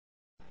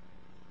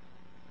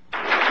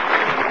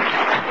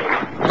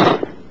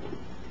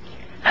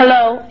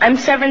Hello, I'm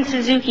Severn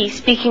Suzuki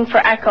speaking for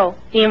ECHO,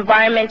 the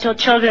Environmental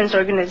Children's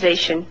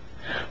Organization.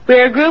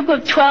 We're a group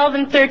of 12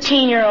 and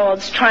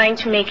 13-year-olds trying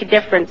to make a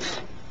difference.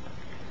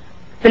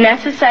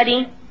 Vanessa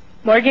Suttie,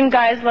 Morgan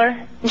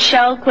Geisler,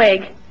 Michelle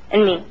Quigg,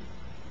 and me.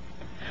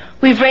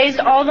 We've raised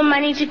all the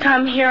money to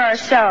come here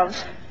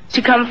ourselves,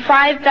 to come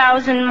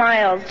 5,000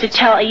 miles to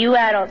tell you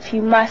adults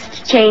you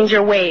must change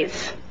your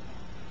ways.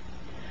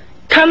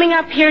 Coming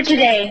up here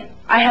today,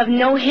 I have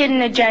no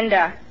hidden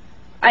agenda.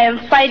 I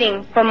am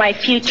fighting for my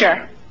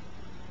future.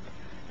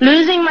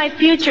 Losing my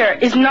future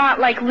is not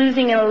like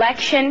losing an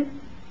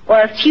election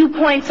or a few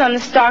points on the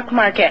stock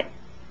market.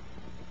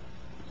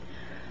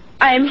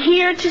 I am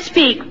here to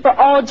speak for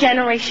all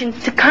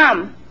generations to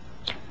come.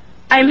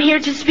 I am here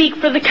to speak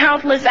for the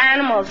countless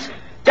animals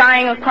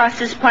dying across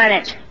this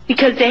planet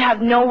because they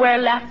have nowhere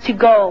left to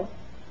go.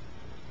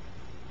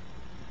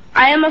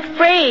 I am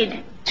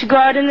afraid to go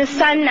out in the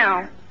sun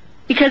now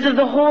because of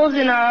the holes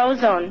in our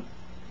ozone.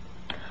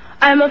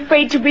 I am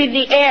afraid to breathe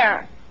the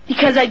air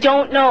because I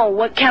don't know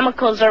what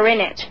chemicals are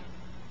in it.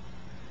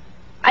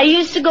 I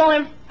used to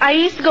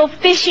go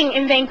fishing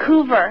in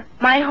Vancouver,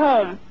 my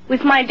home,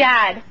 with my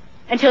dad,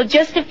 until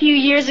just a few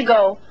years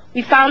ago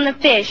we found the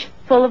fish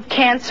full of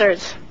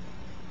cancers.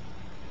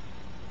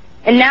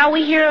 And now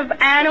we hear of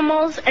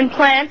animals and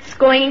plants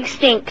going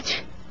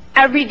extinct,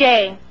 every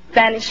day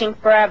vanishing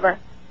forever.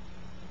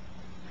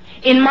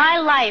 In my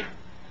life,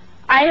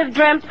 I have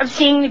dreamt of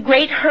seeing the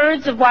great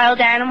herds of wild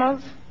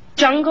animals,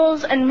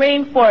 jungles and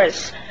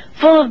rainforests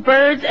full of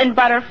birds and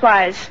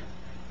butterflies,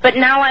 but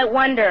now I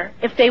wonder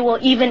if they will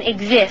even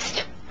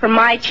exist for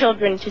my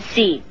children to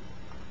see.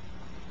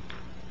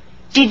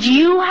 Did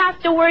you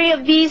have to worry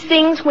of these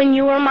things when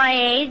you were my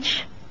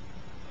age?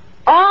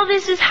 All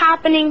this is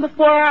happening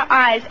before our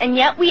eyes, and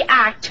yet we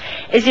act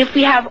as if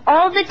we have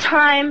all the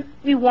time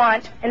we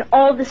want and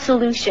all the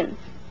solutions.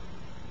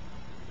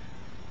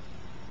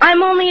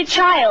 I'm only a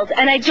child,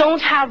 and I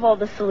don't have all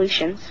the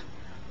solutions.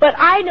 But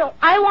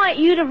I want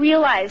you to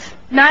realize,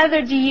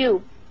 neither do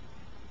you.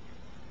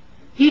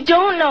 You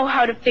don't know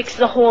how to fix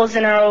the holes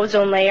in our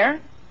ozone layer.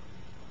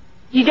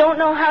 You don't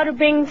know how to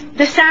bring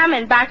the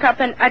salmon back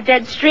up in a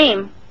dead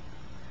stream.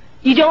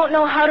 You don't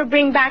know how to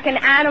bring back an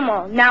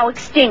animal now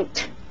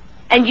extinct.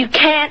 And you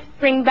can't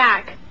bring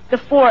back the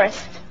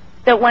forest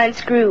that once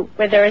grew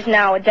where there is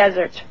now a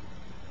desert.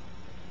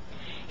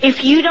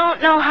 If you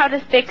don't know how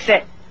to fix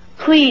it,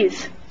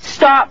 please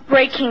stop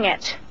breaking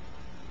it.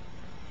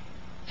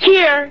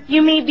 Here,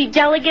 you may be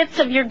delegates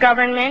of your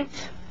government,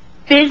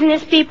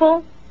 business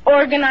people,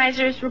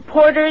 organizers,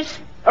 reporters,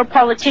 or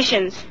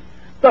politicians,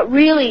 but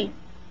really,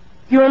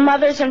 your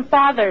mothers and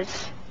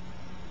fathers,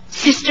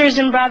 sisters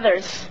and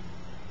brothers,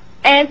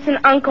 aunts and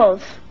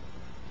uncles,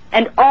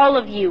 and all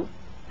of you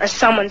are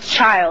someone's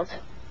child.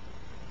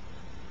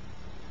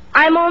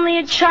 I'm only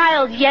a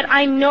child, yet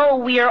I know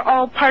we are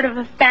all part of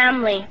a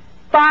family,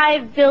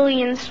 5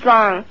 billion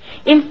strong,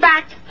 in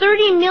fact,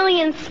 30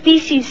 million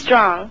species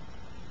strong.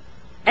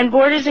 And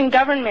borders and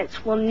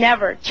governments will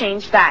never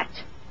change that.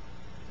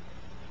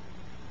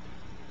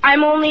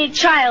 I'm only a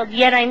child,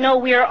 yet I know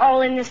we are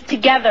all in this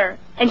together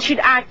and should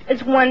act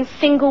as one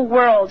single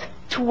world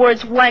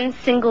towards one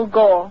single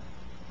goal.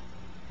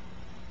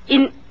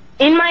 In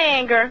my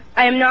anger,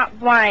 I am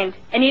not blind,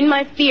 and in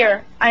my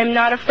fear, I am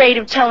not afraid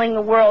of telling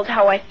the world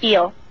how I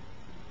feel.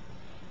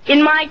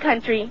 In my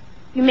country,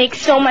 we make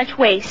so much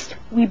waste.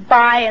 We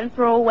buy and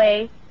throw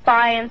away,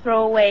 buy and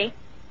throw away,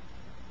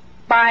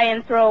 buy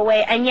and throw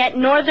away, and yet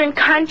northern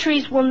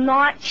countries will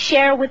not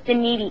share with the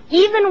needy.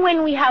 Even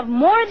when we have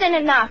more than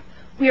enough,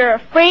 we are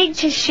afraid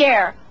to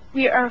share.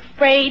 We are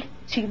afraid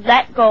to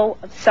let go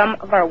of some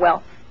of our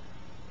wealth.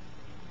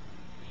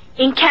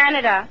 In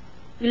Canada,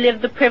 we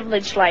live the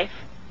privileged life,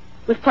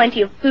 with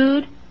plenty of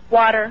food,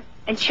 water,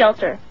 and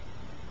shelter.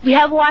 We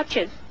have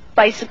watches,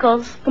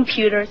 bicycles,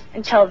 computers,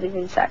 and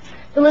television sets.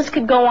 The list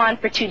could go on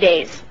for 2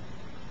 days.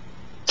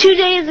 2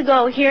 days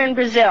ago, here in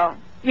Brazil,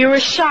 we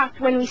were shocked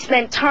when we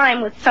spent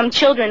time with some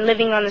children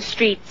living on the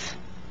streets.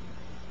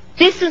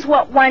 This is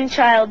what one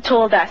child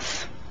told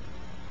us.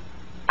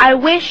 I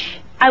wish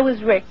I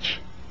was rich.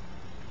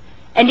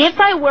 And if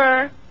I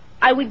were,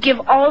 I would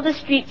give all the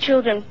street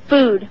children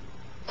food,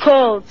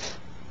 clothes,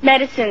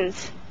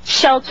 medicines,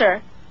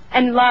 shelter,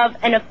 and love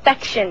and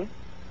affection.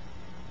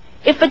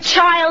 If a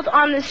child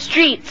on the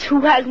streets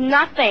who has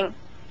nothing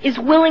is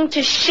willing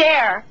to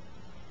share,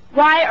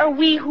 why are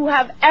we who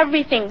have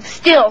everything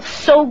still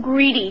so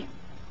greedy?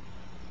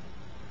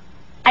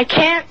 I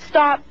can't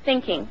stop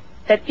thinking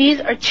that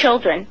these are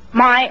children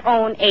my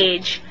own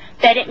age,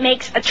 that it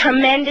makes a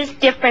tremendous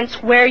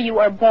difference where you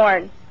are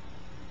born.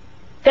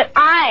 That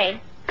I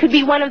could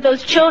be one of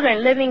those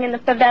children living in the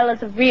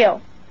favelas of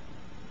Rio.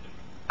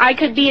 I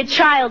could be a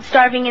child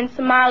starving in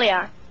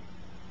Somalia,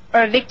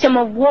 or a victim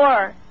of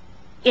war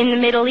in the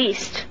Middle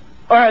East,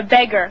 or a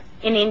beggar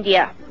in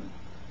India.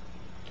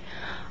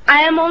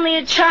 I am only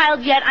a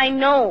child, yet I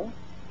know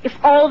if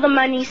all the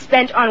money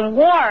spent on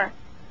war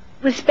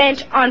was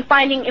spent on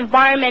finding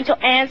environmental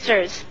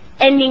answers,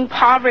 ending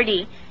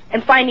poverty,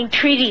 and finding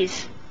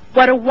treaties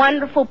what a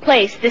wonderful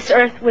place this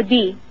earth would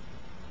be.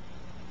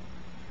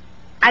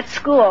 At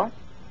school,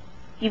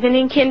 even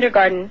in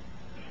kindergarten,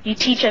 you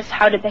teach us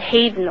how to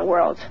behave in the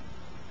world.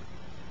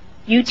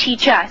 You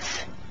teach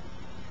us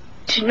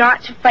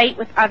not to fight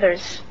with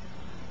others,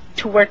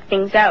 to work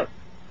things out,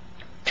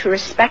 to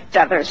respect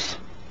others,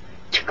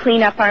 to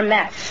clean up our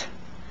mess,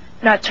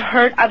 not to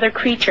hurt other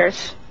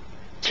creatures,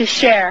 to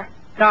share,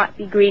 not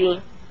be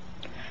greedy.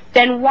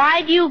 Then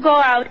why do you go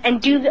out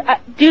and do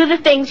the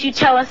things you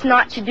tell us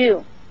not to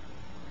do?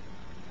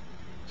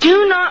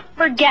 Do not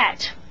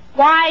forget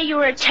why you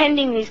are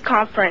attending these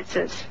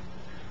conferences,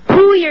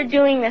 who you're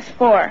doing this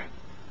for.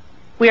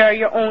 We are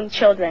your own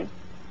children.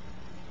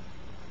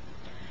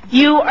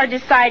 You are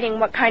deciding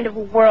what kind of a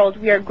world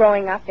we are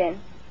growing up in.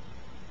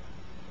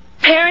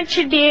 Parents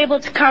should be able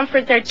to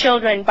comfort their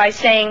children by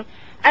saying,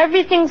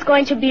 everything's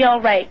going to be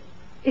all right.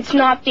 It's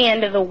not the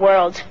end of the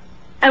world,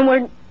 and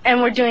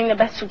we're doing the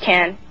best we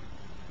can.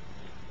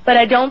 But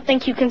I don't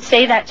think you can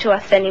say that to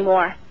us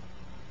anymore.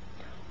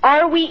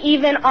 Are we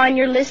even on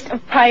your list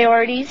of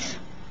priorities?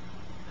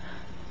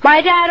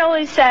 My dad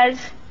always says,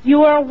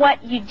 you are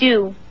what you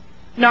do,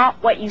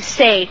 not what you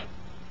say.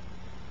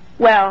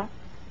 Well,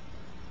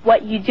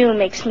 what you do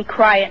makes me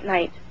cry at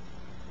night.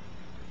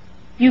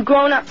 You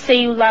grown-ups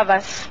say you love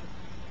us,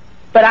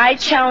 but I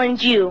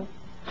challenge you,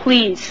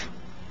 please,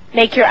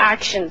 make your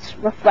actions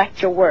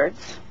reflect your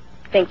words.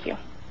 Thank you.